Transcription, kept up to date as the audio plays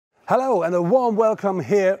Hello and a warm welcome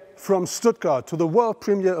here from Stuttgart to the world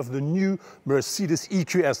premiere of the new Mercedes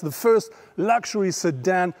EQS, the first luxury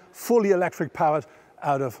sedan fully electric powered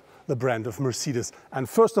out of the brand of Mercedes. And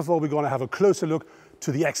first of all, we're going to have a closer look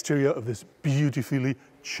to the exterior of this beautifully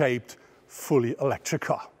shaped fully electric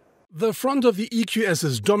car. The front of the EQS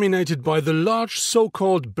is dominated by the large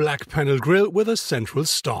so-called black panel grille with a central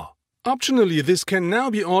star. Optionally, this can now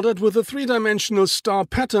be ordered with a three-dimensional star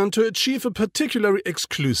pattern to achieve a particularly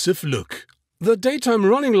exclusive look. The daytime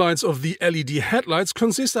running lights of the LED headlights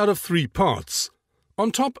consist out of three parts. On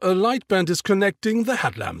top, a light band is connecting the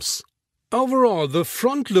headlamps. Overall, the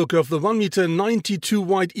front look of the 1.92 m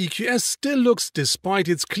wide EQS still looks, despite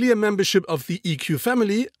its clear membership of the EQ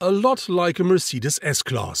family, a lot like a Mercedes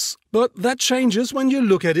S-Class. But that changes when you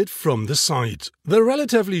look at it from the side. The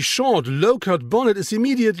relatively short, low-cut bonnet is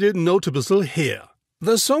immediately noticeable here.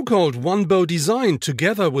 The so-called one-bow design,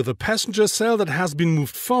 together with a passenger cell that has been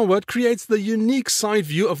moved forward, creates the unique side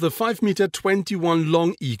view of the 5.21 m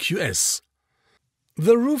long EQS.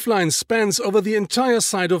 The roofline spans over the entire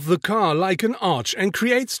side of the car like an arch and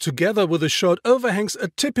creates, together with the short overhangs, a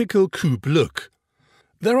typical coupe look.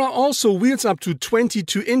 There are also wheels up to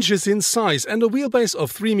 22 inches in size and a wheelbase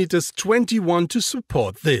of 3.21 m to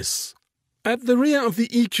support this. At the rear of the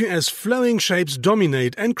EQS, flowing shapes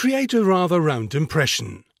dominate and create a rather round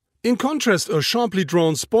impression. In contrast, a sharply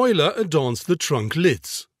drawn spoiler adorns the trunk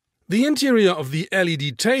lids. The interior of the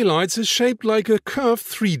LED taillights is shaped like a curved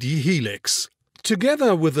 3D helix.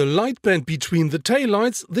 Together with a light band between the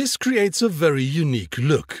taillights, this creates a very unique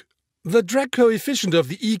look. The drag coefficient of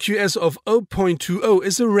the EQS of 0.20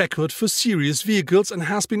 is a record for serious vehicles and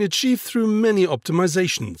has been achieved through many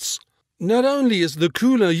optimizations. Not only is the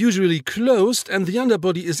cooler usually closed and the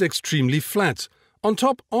underbody is extremely flat, on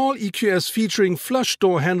top all EQS featuring flush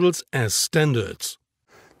door handles as standard.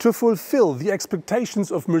 To fulfill the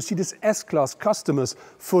expectations of Mercedes S-Class customers,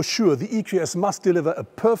 for sure the EQS must deliver a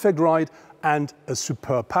perfect ride and a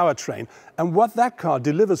superb powertrain. And what that car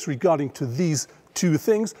delivers regarding to these two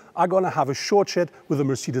things, I'm going to have a short chat with a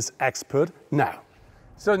Mercedes expert now.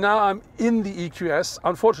 So now I'm in the EQS,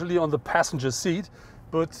 unfortunately on the passenger seat,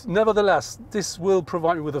 but nevertheless, this will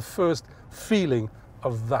provide me with the first feeling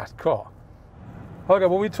of that car. Holger,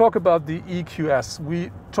 when we talk about the EQS, we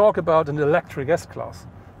talk about an electric S-Class.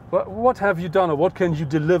 But what have you done or what can you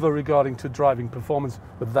deliver regarding to driving performance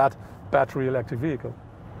with that battery electric vehicle?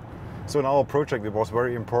 So in our project it was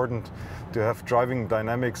very important to have driving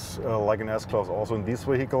dynamics like an S-Class also in this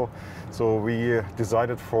vehicle. So we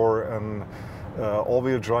decided for an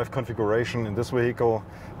all-wheel drive configuration in this vehicle,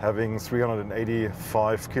 having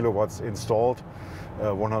 385 kilowatts installed,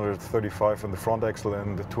 135 in the front axle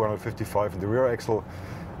and 255 in the rear axle.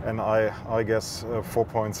 And I guess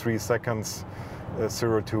 4.3 seconds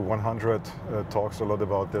 0 to 100 talks a lot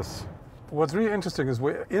about this. What's really interesting is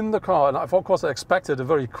we're in the car, and of course I expected a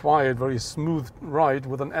very quiet, very smooth ride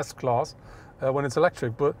with an S-Class when it's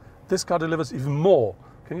electric, but this car delivers even more.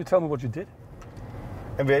 Can you tell me what you did?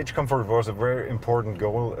 NVH comfort was a very important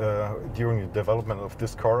goal during the development of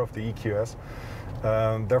this car, of the EQS.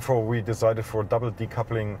 Therefore we decided for double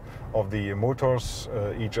decoupling of the motors,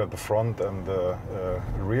 each at the front and the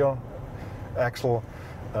rear axle.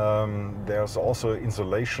 There's also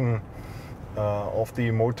insulation of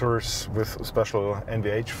the motors with special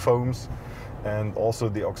NVH foams, and also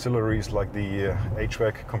the auxiliaries like the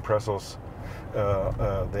HVAC compressors.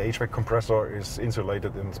 The HVAC compressor is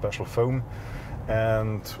insulated in special foam,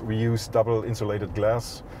 and we use double insulated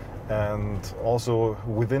glass. And also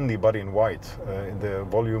within the body in white, in the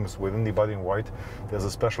volumes within the body in white, there's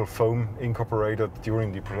a special foam incorporated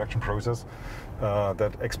during the production process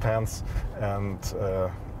that expands and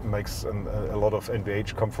makes a lot of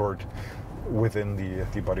NVH comfort within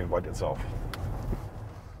the body in white itself.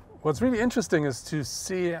 What's really interesting is to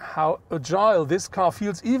see how agile this car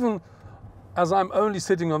feels. Even as I'm only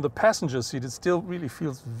sitting on the passenger seat, it still really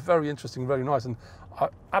feels very interesting, very nice. And I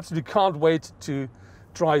absolutely can't wait to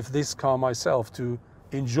drive this car myself, to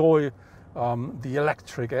enjoy the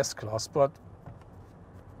electric S-Class. But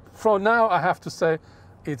for now, I have to say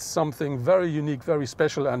it's something very unique, very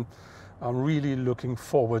special, and I'm really looking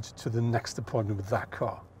forward to the next appointment with that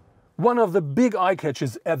car. One of the big eye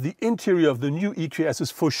catches at the interior of the new EQS is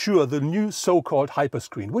for sure the new so-called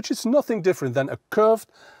hyperscreen, which is nothing different than a curved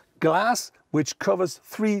glass which covers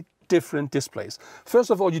three different displays. First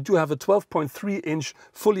of all, you do have a 12.3-inch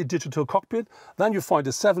fully digital cockpit. Then you find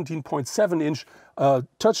a 17.7-inch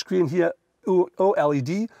touchscreen here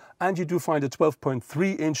OLED, and you do find a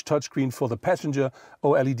 12.3-inch touchscreen for the passenger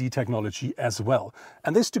OLED technology as well.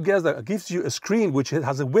 And this together gives you a screen which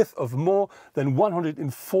has a width of more than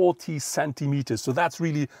 140 centimeters. So that's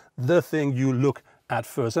really the thing you look at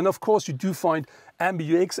first. And of course you do find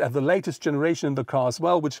MBUX at the latest generation in the car as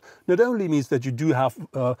well, which not only means that you do have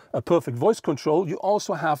a perfect voice control, you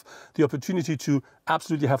also have the opportunity to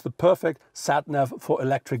absolutely have the perfect sat-nav for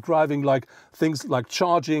electric driving, like things like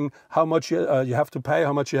charging, how much you have to pay,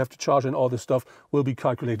 how much you have to charge, and all this stuff will be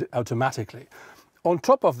calculated automatically. On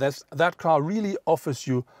top of this, that car really offers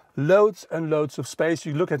you loads and loads of space.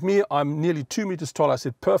 You look at me, I'm nearly 2 meters tall. I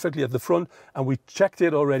sit perfectly at the front, and we checked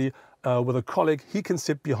it already with a colleague. He can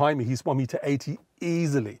sit behind me. He's 1.80 meters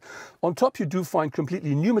easily. On top, you do find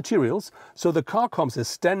completely new materials. So the car comes as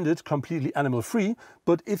standard, completely animal-free.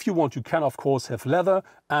 But if you want, you can, of course, have leather.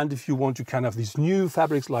 And if you want, you can have these new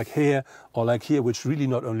fabrics like here or like here, which really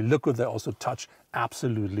not only look good, they also touch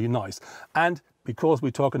absolutely nice. And because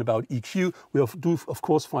we're talking about EQ, we do of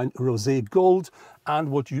course find rosé gold, and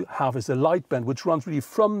what you have is a light band which runs really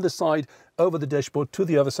from the side over the dashboard to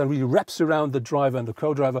the other side, really wraps around the driver and the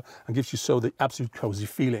co-driver and gives you so the absolute cozy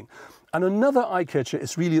feeling. And another eye catcher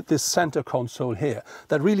is really this center console here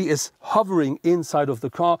that really is hovering inside of the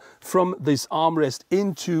car from this armrest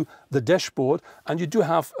into the dashboard. And you do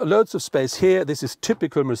have loads of space here. This is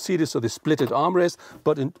typical Mercedes, so the splitted armrest,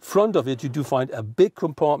 but in front of it you do find a big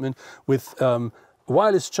compartment with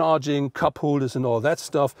wireless charging, cup holders and all that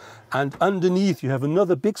stuff. And underneath you have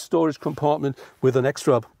another big storage compartment with an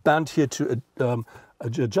extra band here to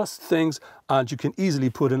adjust things, and you can easily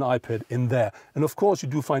put an iPad in there. And of course you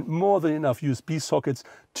do find more than enough USB sockets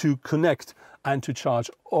to connect and to charge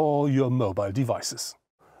all your mobile devices.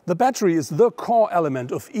 The battery is the core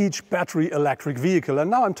element of each battery electric vehicle, and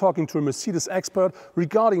now I'm talking to a Mercedes expert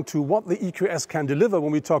regarding to what the EQS can deliver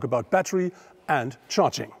when we talk about battery and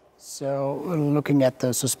charging. So looking at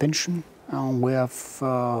the suspension, we have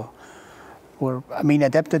we're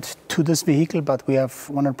adapted to this vehicle, but we have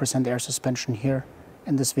 100% air suspension here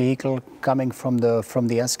in this vehicle coming from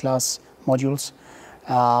the S-Class modules.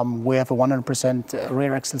 We have a 100%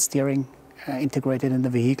 rear axle steering integrated in the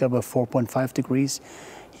vehicle with 4.5 degrees.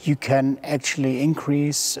 You can actually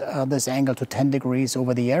increase this angle to 10 degrees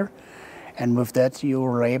over the air, and with that you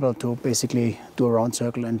are able to basically do a round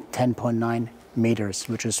circle in 10.9 meters,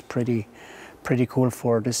 which is pretty cool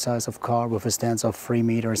for this size of car with a stance of 3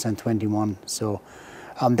 meters and 21. So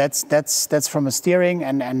that's from a steering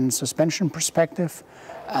and suspension perspective.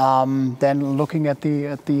 Then looking at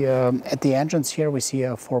the engines here, we see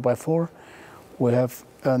a 4x4. We have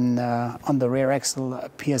on the rear axle a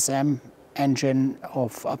PSM engine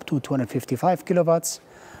of up to 255 kilowatts.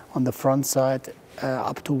 On the front side,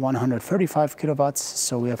 up to 135 kilowatts.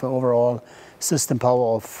 So we have an overall system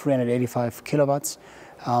power of 385 kilowatts.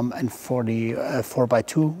 And for the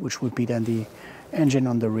 4x2, which would be then the engine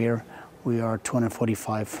on the rear, we are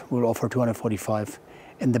 245. We'll offer 245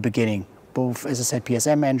 in the beginning. Both, as I said,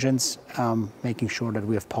 PSM engines, making sure that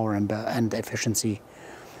we have power and efficiency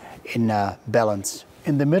in balance.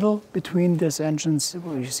 In the middle between these engines,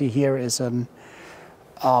 what you see here is a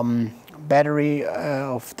battery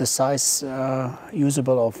of the size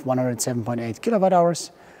usable of 107.8 kilowatt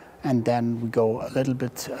hours. And then we go a little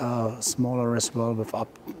bit smaller as well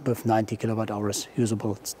with 90 kilowatt hours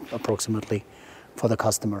usable approximately for the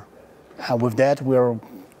customer. With that, we're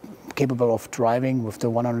capable of driving with the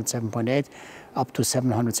 107.8 up to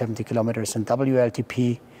 770 kilometers in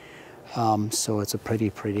WLTP. So it's a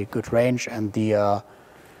pretty good range, and the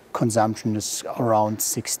consumption is around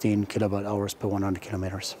 16 kilowatt hours per 100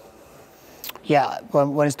 kilometers. Yeah,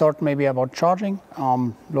 when I start maybe about charging,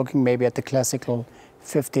 looking maybe at the classical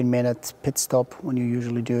 15-minute pit stop when you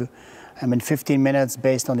usually do. 15 minutes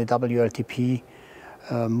based on the WLTP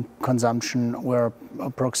consumption, we're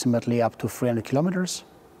approximately up to 300 kilometers.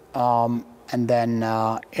 And then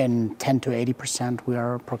in 10 to 80%, we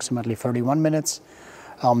are approximately 31 minutes.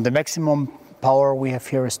 The maximum power we have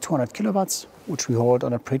here is 200 kilowatts, which we hold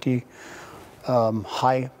on a pretty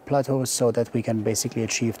high plateau so that we can basically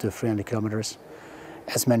achieve the 300 kilometers,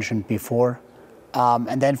 as mentioned before.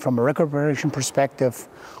 And then from a recuperation perspective,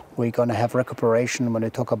 we're going to have recuperation, when we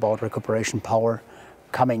talk about recuperation power,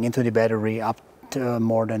 coming into the battery up to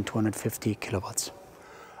more than 250 kilowatts.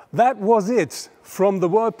 That was it from the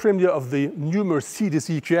world premiere of the new Mercedes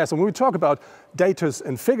EQS. And when we talk about data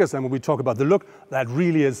and figures, and when we talk about the look, that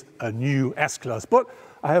really is a new S-Class. But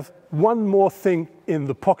I have one more thing in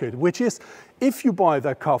the pocket, which is if you buy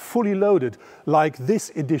that car fully loaded, like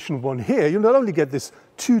this edition one here, you not only get this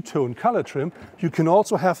two-tone color trim, you can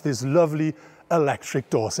also have this lovely electric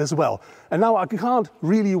doors as well. And now I can't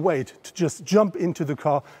really wait to just jump into the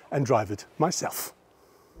car and drive it myself.